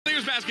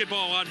Cavaliers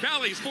basketball on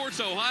Valley Sports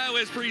Ohio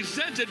is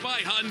presented by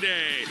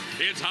Hyundai.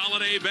 It's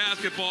holiday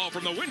basketball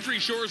from the wintry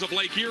shores of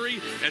Lake Erie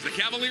as the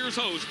Cavaliers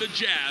host the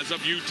Jazz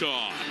of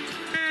Utah.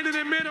 And in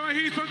the middle,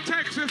 he's from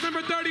Texas,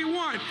 number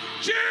 31,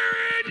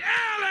 Jared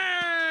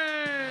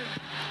Allen.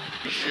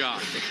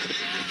 Shot.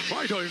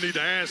 Probably don't even need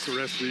to ask the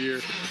rest of the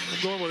year.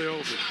 I'm going with the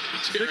over.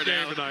 Big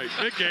game tonight.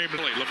 Big game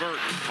tonight. Levert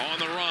on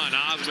the run.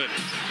 Osman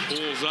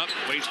pulls up,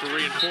 waits for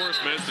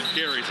reinforcements, and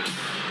carries it.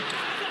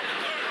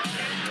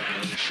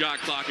 Shot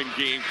clock and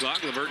game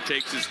clock. Levert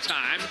takes his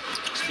time.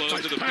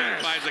 Explodes to the paint.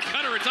 Finds the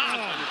cutter. It's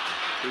Osman,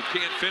 who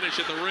can't finish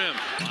at the rim.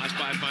 Lost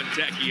by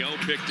Fontecchio.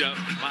 Picked up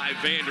by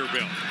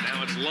Vanderbilt.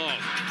 Now it's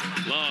Love.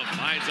 Love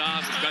finds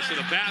Osman. Cuts to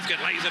the basket.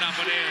 Lays it up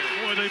and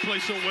in. Boy, they play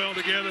so well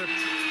together.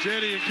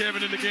 Cedi and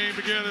Kevin in the game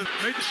together.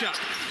 Made the shot.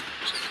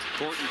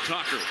 Horton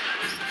Tucker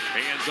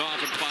hands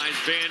off and finds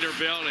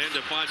Vanderbilt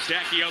into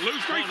Fontecchio. Loose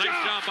ball. Nice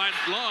job by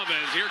Love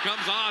as here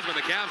comes Osman.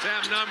 The Cavs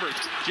have numbers.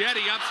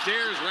 Cedi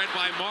upstairs, read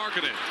by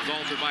Marketing.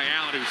 Exalted by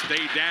Allen, who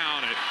stayed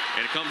down, and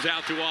it comes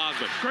out to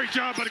Osman. Great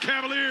job by the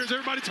Cavaliers.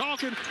 Everybody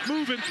talking,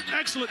 moving.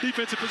 Excellent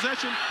defensive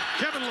possession.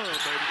 Kevin Love,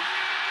 baby.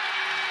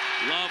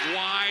 Love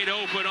wide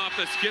open off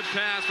the skip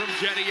pass from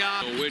Cedi.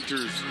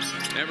 Winters,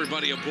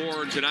 everybody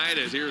aboard tonight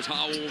as here's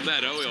Howell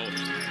Neto. He'll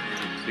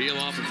peel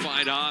off and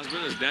find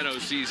Osman as Neto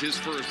sees his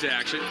first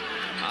action.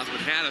 Osman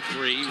had a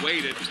three,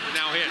 waited,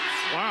 now hits.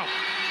 Wow.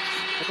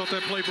 I thought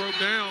that play broke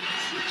down.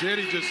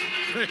 Cedi just,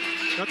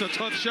 that's a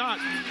tough shot.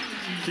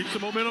 Keeps the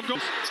momentum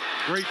going.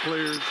 Great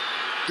players,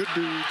 good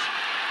dudes.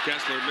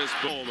 Kessler missed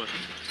Bowman.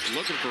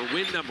 Looking for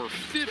win number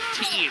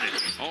 15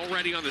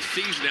 already on the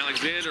season.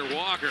 Alexander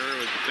Walker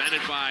was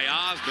defended by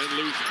Osman.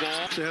 Loose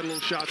ball. They had a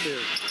little shot there.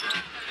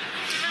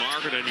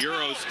 Margaret and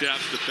Euro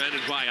steps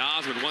defended by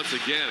Osman once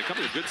again. A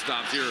couple of good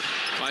stops here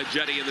by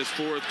Cedi in this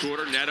fourth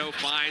quarter. Neto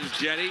finds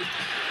Cedi.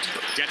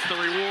 Gets the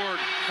reward.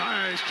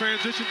 Nice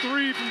transition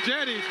three from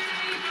Cedi.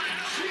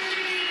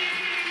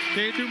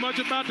 Can't do much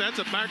about that. That's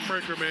a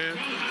backbreaker, man.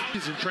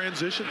 He's in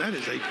transition. That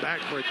is a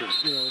backbreaker,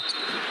 you know.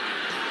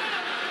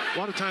 A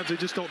lot of times they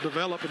just don't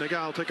develop and the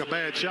guy will take a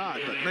bad shot.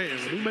 But man,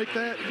 when you make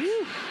that,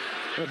 whew,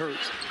 that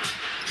hurts.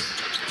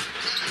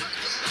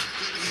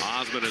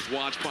 Osman is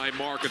watched by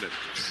Marketing.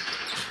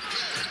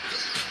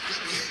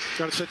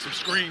 Got to set some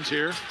screens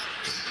here.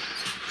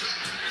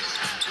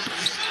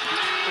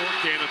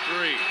 Can of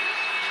three.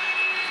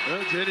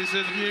 Well, Cedi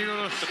says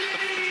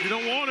you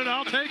don't want it,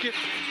 I'll take it.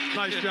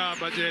 Nice job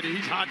by Cedi.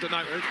 He's hot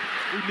tonight.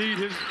 We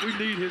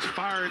need his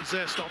fire and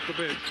zest off the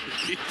bench.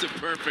 He's a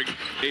perfect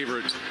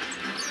favorite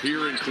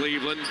here in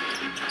Cleveland.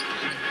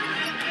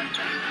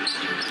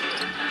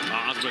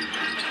 Osman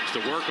to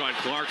work on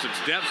Clarkson.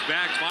 Steps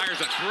back, fires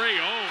a three.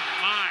 Oh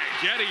my!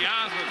 Cedi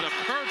Osman's a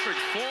perfect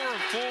 4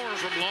 of 4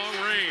 from long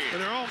range.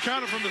 And they're all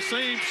kind of from the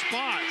same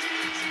spot.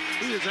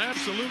 He is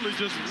absolutely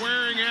just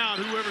wearing out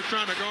whoever's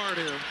trying to guard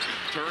him.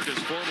 Turned his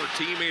former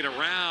teammate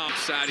around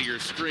side of your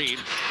screen.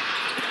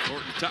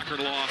 Horton Tucker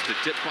lost it,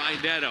 tipped by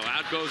Neto.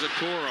 Out goes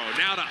Okoro.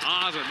 Now to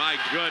Osman, my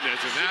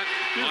goodness. And that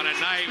on a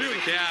night when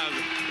the Cavs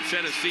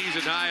set a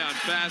season high on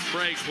fast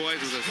break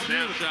points with a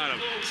snapshot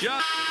of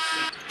just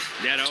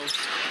Neto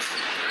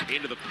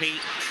into the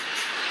paint.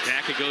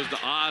 Back it goes to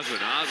Osman.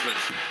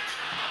 Osman.com.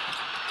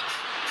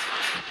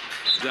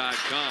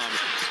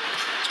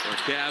 Our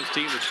Cavs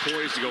team is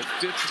poised to go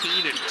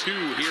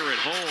 15-2 here at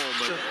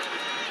home.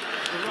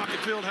 The Rocket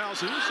Field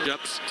House is.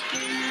 Nets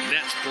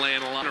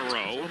playing a lot in a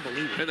row.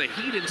 And the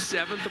Heat in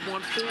 7th have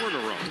won 4 in a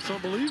row. It's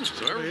unbelievable.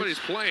 So everybody's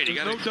playing. You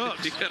got to keep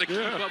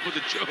up with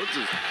the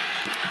Joneses.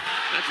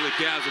 That's what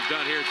the Cavs have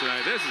done here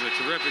tonight. This is a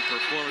terrific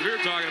performance. We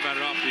were talking about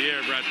it off the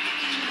air, Brett.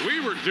 We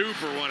were due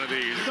for one of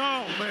these.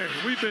 Oh, man,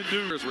 we've been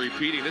due.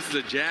 Repeating, this is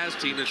a Jazz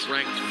team that's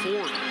ranked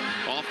 4th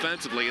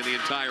offensively in the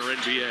entire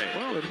NBA.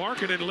 Well, and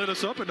Marketing lit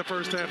us up in the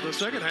first half. In the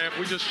second half,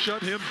 we just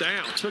shut him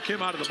down, took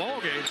him out of the ball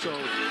game. So,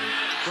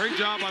 great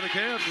job by the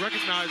Cavs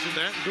recognizing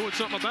that and doing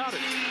something about it.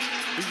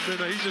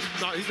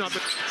 He's not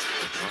been.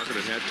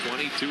 Marketing had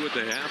 22 at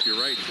the half. You're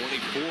right,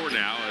 24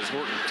 now as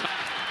Horton.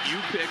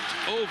 You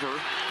picked over.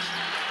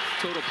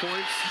 Total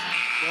points.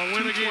 So I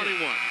win again.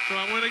 21. So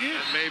I win again.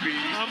 Maybe.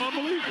 I'm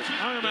unbelievable.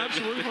 I am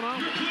absolutely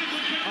phenomenal.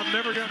 I've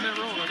never gotten that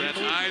wrong. That's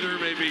either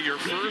maybe your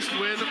first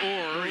win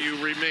or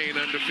you remain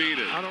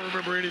undefeated. I don't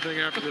remember anything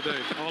after the day.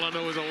 All I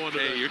know is I won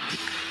today. Hey, you're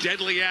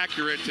deadly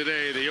accurate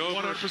today. The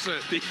over,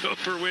 100%. The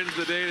over wins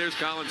the day. There's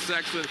Colin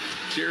Sexton.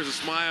 Shares a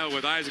smile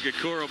with Isaac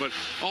Okoro, but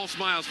all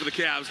smiles for the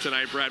Cavs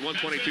tonight, Brad.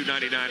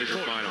 122-99 is your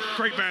final.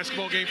 Great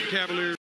basketball game for Cavaliers.